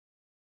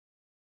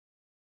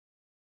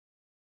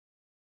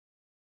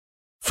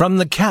From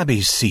the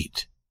Cabby's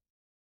Seat.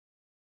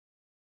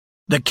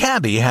 The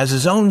cabby has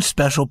his own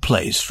special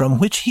place from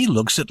which he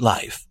looks at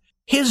life.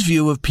 His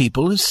view of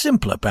people is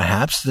simpler,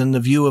 perhaps, than the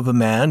view of a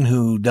man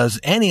who does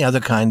any other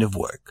kind of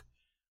work.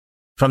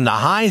 From the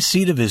high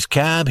seat of his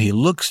cab, he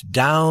looks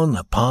down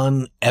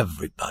upon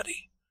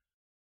everybody.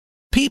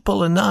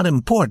 People are not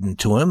important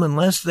to him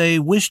unless they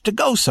wish to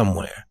go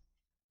somewhere.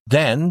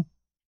 Then,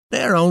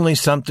 they're only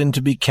something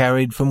to be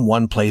carried from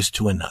one place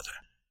to another.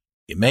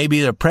 You may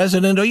be the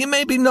president or you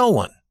may be no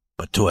one,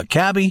 but to a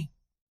cabby,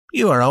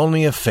 you are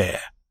only a fare,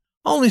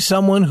 only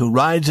someone who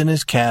rides in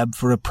his cab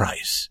for a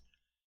price.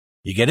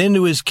 You get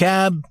into his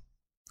cab,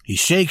 he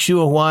shakes you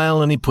a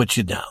while and he puts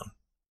you down.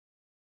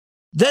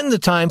 Then the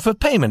time for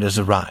payment has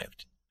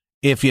arrived.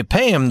 If you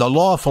pay him the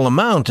lawful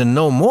amount and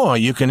no more,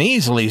 you can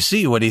easily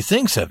see what he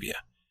thinks of you.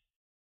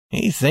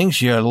 He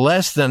thinks you're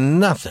less than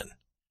nothing.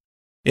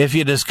 If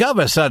you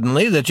discover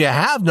suddenly that you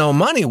have no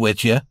money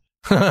with you,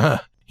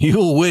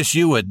 you'll wish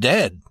you were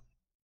dead.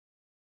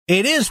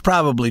 It is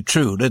probably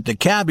true that the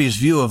cabby's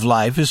view of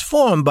life is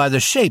formed by the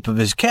shape of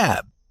his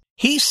cab.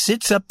 He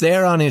sits up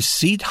there on his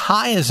seat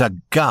high as a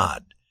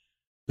god.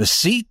 The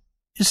seat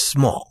is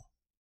small.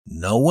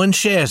 No one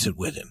shares it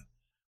with him.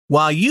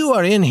 While you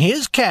are in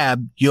his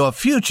cab, your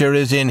future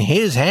is in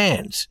his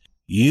hands.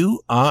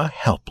 You are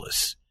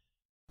helpless.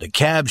 The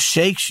cab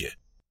shakes you.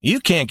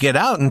 You can't get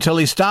out until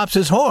he stops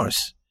his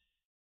horse.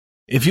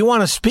 If you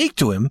want to speak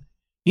to him,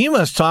 you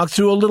must talk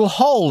through a little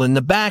hole in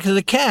the back of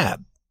the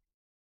cab.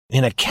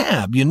 In a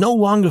cab, you no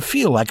longer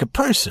feel like a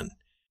person.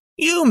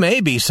 You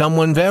may be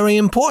someone very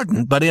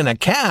important, but in a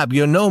cab,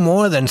 you're no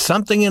more than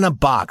something in a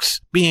box,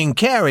 being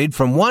carried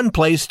from one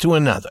place to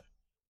another.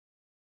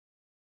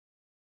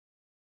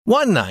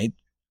 One night,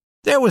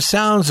 there were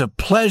sounds of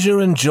pleasure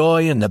and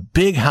joy in the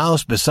big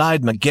house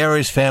beside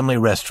McGarry's family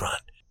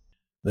restaurant.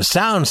 The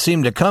sounds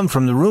seemed to come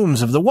from the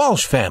rooms of the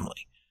Walsh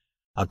family.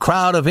 A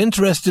crowd of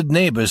interested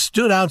neighbors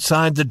stood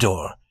outside the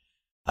door.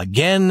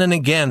 Again and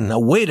again, a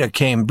waiter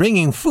came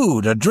bringing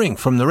food or drink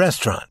from the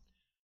restaurant.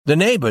 The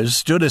neighbors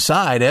stood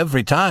aside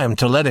every time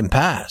to let him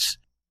pass.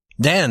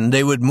 Then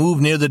they would move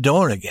near the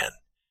door again.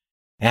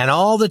 And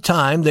all the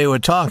time they were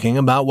talking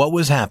about what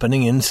was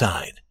happening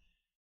inside.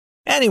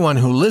 Anyone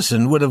who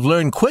listened would have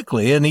learned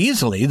quickly and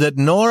easily that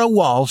Nora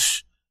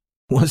Walsh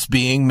was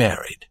being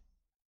married.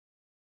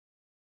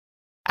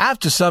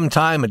 After some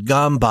time had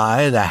gone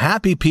by, the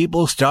happy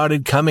people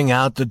started coming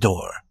out the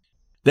door.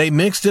 They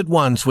mixed at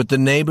once with the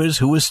neighbors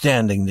who were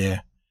standing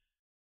there.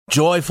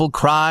 Joyful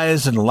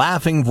cries and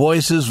laughing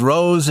voices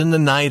rose in the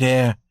night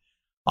air.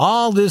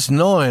 All this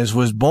noise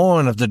was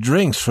born of the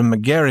drinks from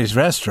McGarry's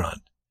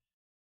restaurant.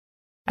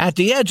 At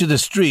the edge of the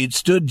street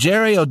stood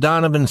Jerry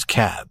O'Donovan's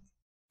cab.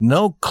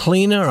 No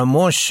cleaner or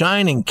more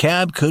shining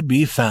cab could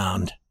be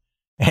found.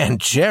 And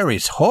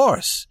Jerry's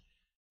horse!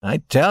 I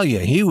tell you,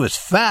 he was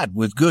fat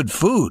with good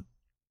food.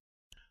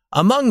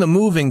 Among the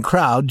moving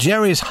crowd,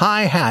 Jerry's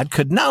high hat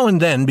could now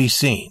and then be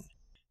seen.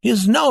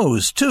 His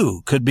nose,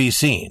 too, could be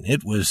seen.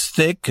 It was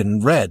thick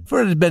and red,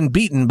 for it had been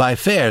beaten by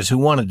fares who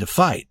wanted to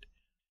fight.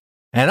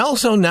 And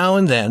also now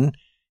and then,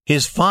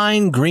 his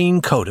fine green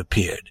coat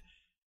appeared.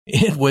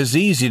 It was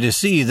easy to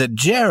see that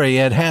Jerry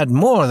had had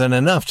more than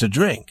enough to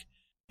drink.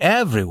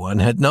 Everyone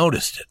had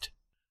noticed it.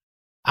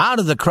 Out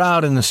of the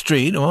crowd in the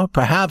street, or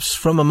perhaps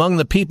from among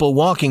the people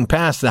walking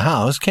past the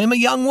house, came a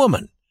young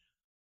woman.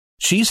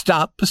 She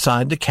stopped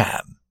beside the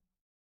cab.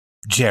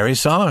 Jerry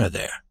saw her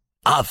there.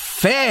 A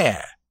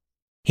fare!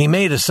 He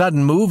made a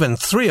sudden move, and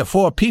 3 or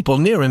 4 people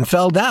near him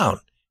fell down.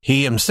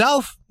 He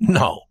himself?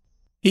 No.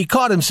 He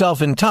caught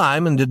himself in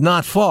time and did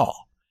not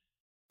fall.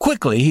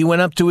 Quickly he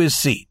went up to his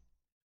seat.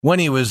 When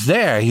he was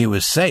there, he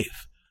was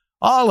safe.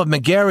 All of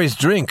McGarry's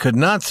drink could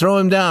not throw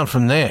him down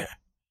from there.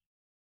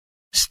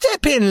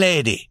 "Step in,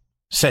 lady,"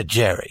 said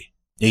Jerry.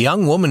 The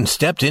young woman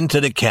stepped into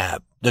the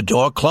cab. The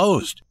door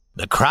closed.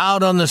 The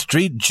crowd on the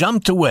street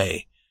jumped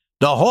away.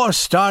 The horse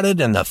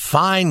started, and the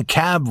fine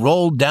cab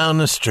rolled down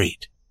the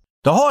street.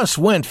 The horse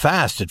went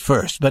fast at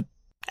first, but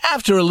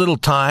after a little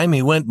time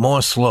he went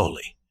more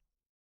slowly.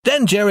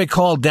 Then Jerry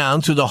called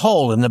down through the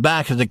hole in the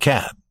back of the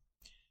cab.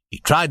 He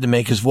tried to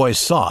make his voice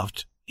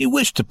soft. He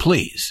wished to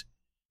please.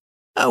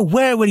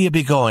 "Where will you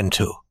be going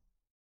to?"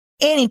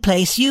 "Any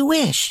place you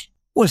wish,"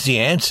 was the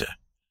answer.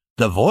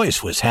 The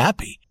voice was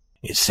happy.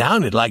 It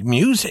sounded like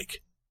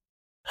music.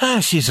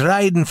 She's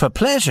riding for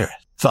pleasure,"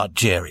 thought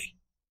Jerry.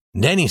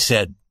 And then he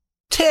said,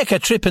 "Take a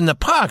trip in the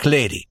park,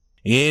 lady.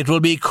 It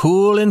will be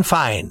cool and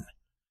fine."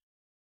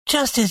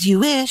 "Just as you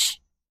wish,"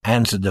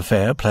 answered the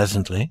fare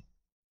pleasantly.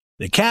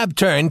 The cab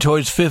turned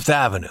towards 5th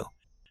Avenue,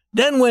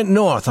 then went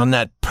north on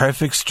that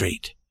perfect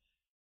street.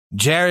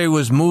 Jerry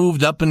was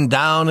moved up and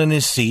down in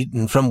his seat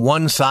and from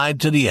one side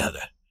to the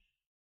other.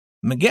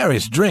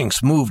 McGarry's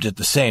drinks moved at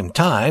the same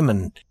time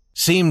and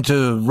seemed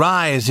to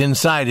rise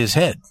inside his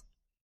head.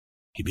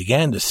 He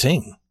began to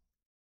sing.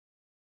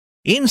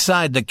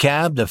 Inside the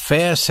cab, the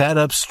fare sat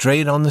up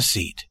straight on the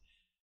seat.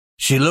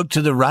 She looked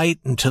to the right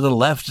and to the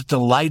left at the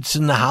lights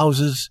in the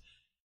houses.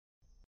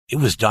 It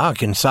was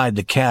dark inside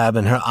the cab,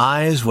 and her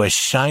eyes were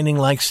shining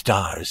like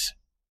stars.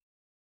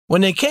 When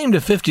they came to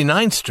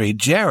 59th Street,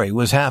 Jerry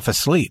was half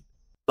asleep,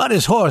 but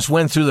his horse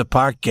went through the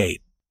park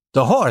gate.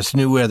 The horse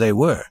knew where they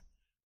were.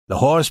 The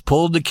horse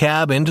pulled the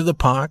cab into the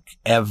park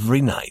every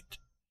night.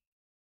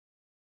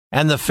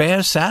 And the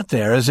fair sat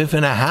there as if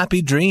in a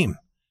happy dream.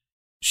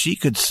 She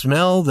could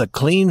smell the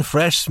clean,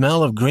 fresh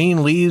smell of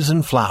green leaves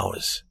and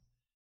flowers.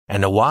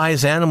 And the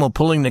wise animal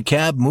pulling the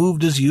cab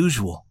moved as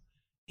usual.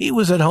 He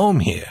was at home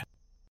here.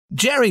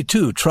 Jerry,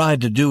 too, tried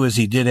to do as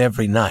he did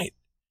every night.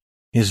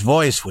 His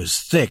voice was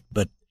thick,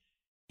 but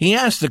he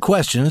asked the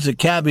questions that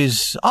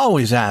cabbies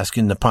always ask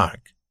in the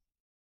park.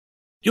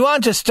 "You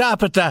want to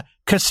stop at the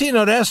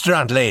casino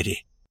restaurant,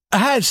 lady? I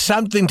had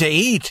something to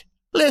eat.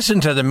 Listen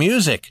to the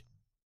music."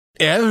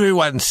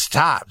 Everyone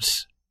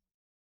stops.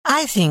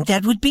 I think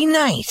that would be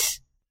nice,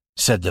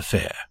 said the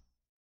fare.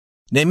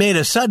 They made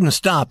a sudden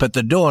stop at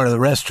the door of the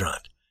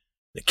restaurant.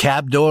 The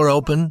cab door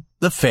opened.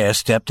 The fare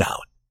stepped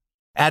out.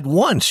 At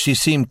once she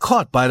seemed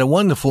caught by the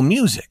wonderful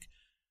music.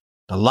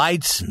 The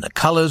lights and the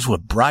colors were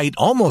bright,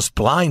 almost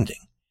blinding.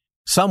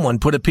 Someone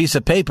put a piece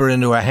of paper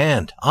into her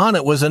hand. On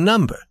it was a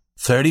number,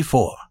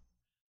 34.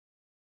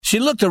 She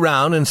looked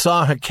around and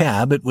saw her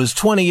cab. It was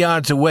 20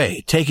 yards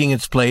away, taking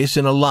its place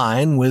in a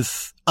line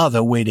with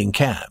other waiting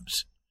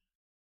cabs.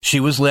 She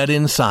was led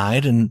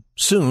inside and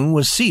soon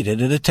was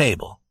seated at a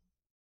table.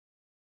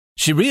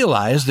 She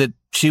realized that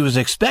she was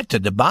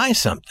expected to buy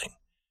something.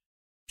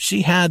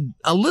 She had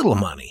a little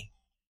money.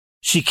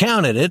 She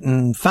counted it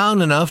and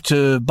found enough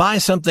to buy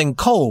something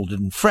cold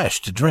and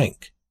fresh to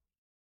drink.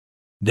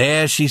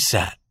 There she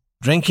sat,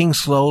 drinking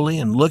slowly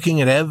and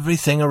looking at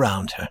everything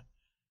around her.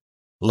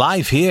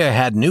 Life here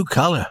had new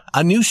color,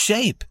 a new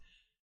shape.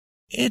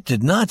 It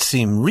did not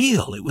seem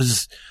real. It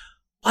was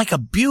like a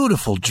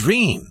beautiful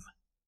dream.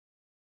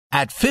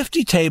 At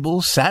 50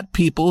 tables sat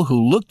people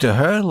who looked to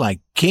her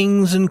like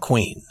kings and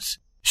queens.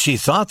 She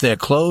thought their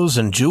clothes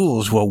and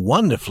jewels were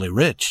wonderfully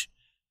rich.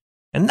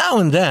 And now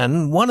and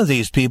then one of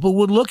these people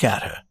would look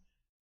at her.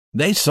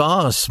 They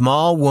saw a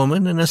small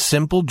woman in a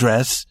simple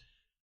dress.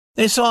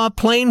 They saw a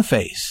plain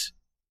face.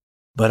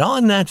 But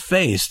on that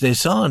face they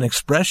saw an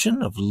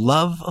expression of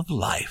love of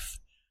life.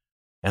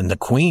 And the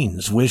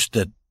queens wished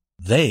that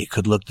they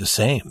could look the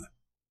same.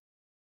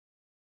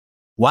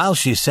 While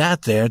she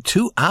sat there,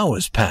 2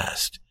 hours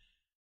passed.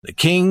 The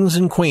kings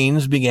and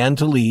queens began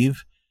to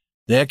leave.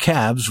 Their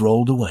cabs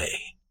rolled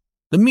away.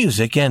 The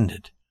music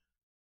ended.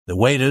 The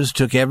waiters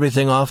took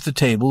everything off the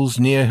tables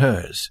near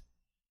hers.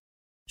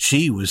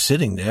 She was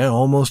sitting there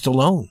almost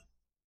alone.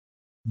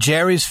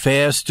 Jerry's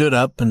fare stood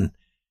up and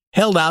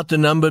held out the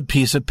numbered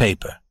piece of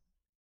paper.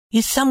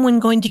 Is someone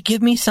going to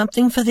give me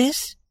something for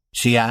this?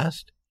 She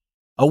asked.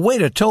 A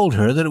waiter told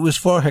her that it was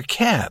for her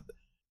cab.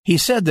 He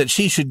said that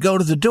she should go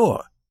to the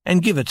door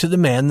and give it to the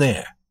man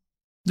there.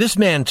 This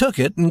man took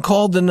it and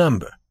called the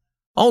number.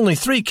 Only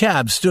 3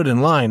 cabs stood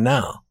in line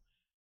now.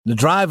 The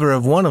driver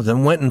of one of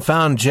them went and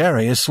found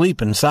Jerry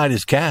asleep inside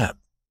his cab.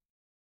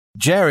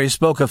 Jerry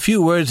spoke a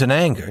few words in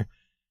anger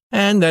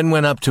and then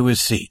went up to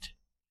his seat.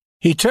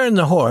 He turned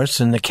the horse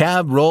and the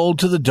cab rolled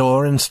to the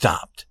door and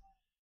stopped.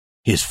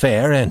 His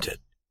fare entered.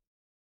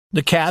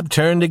 The cab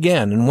turned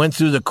again and went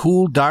through the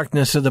cool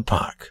darkness of the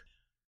park,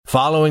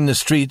 following the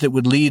street that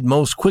would lead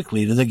most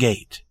quickly to the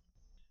gate.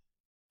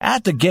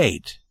 At the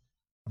gate,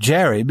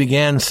 Jerry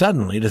began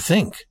suddenly to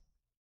think.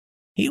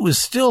 He was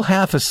still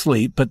half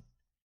asleep, but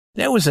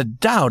there was a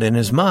doubt in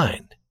his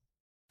mind.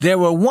 There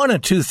were 1 or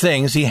 2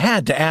 things he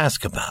had to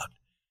ask about.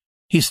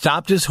 He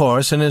stopped his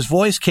horse and his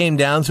voice came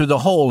down through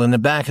the hole in the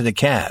back of the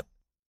cab.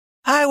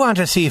 I want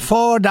to see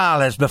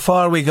 $4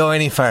 before we go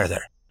any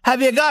further.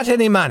 Have you got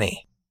any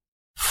money?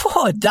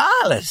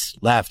 $4?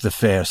 Laughed the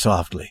fare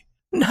softly.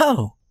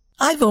 No,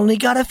 I've only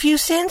got a few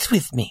cents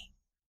with me.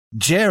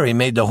 Jerry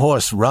made the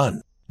horse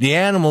run. The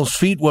animal's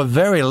feet were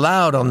very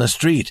loud on the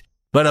street,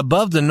 but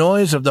above the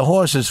noise of the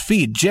horse's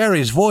feet,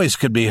 Jerry's voice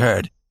could be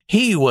heard.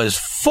 He was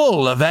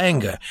full of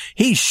anger.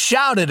 He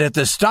shouted at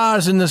the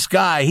stars in the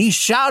sky. He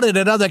shouted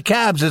at other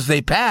cabs as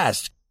they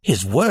passed.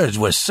 His words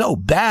were so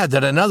bad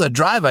that another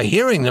driver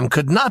hearing them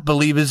could not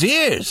believe his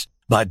ears.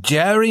 But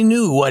Jerry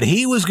knew what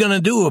he was going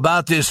to do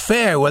about this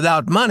fare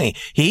without money.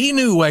 He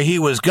knew where he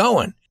was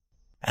going.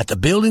 At the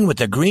building with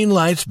the green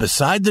lights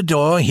beside the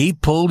door, he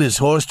pulled his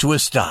horse to a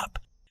stop.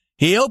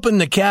 He opened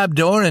the cab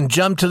door and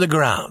jumped to the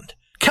ground.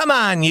 Come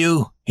on,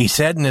 you, he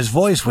said, and his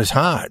voice was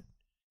hard.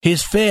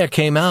 His fare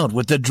came out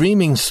with the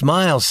dreaming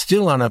smile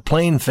still on her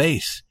plain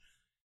face.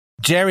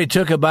 Jerry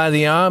took her by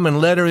the arm and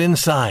led her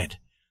inside.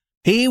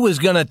 He was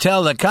going to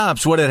tell the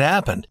cops what had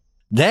happened.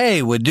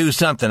 They would do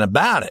something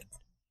about it.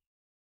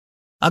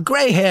 A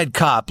gray-haired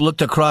cop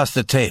looked across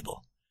the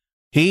table.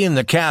 He and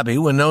the cabbie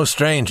were no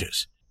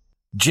strangers.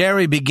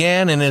 Jerry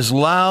began in his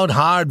loud,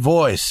 hard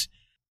voice.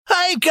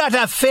 I got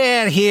a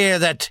fare here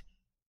that...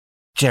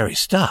 Jerry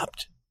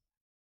stopped.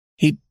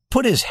 He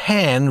put his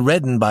hand,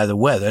 reddened by the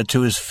weather,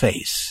 to his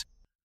face.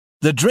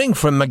 The drink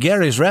from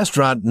McGarry's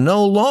restaurant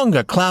no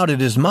longer clouded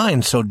his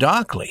mind so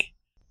darkly.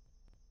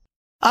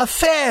 A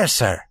fare,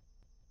 sir,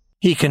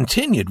 he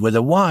continued with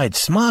a wide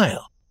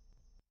smile,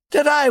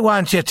 that I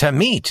want you to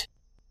meet.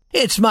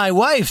 It's my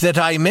wife that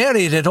I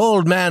married at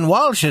Old Man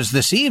Walsh's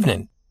this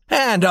evening.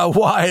 And a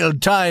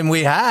wild time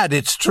we had,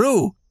 it's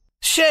true.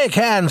 Shake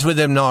hands with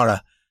him,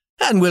 Nora,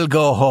 and we'll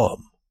go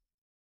home."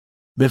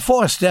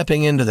 Before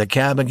stepping into the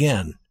cab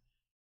again,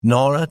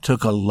 Nora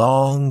took a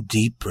long,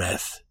 deep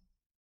breath.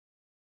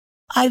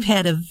 "I've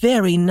had a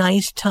very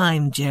nice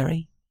time,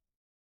 Jerry,"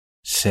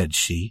 said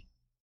she.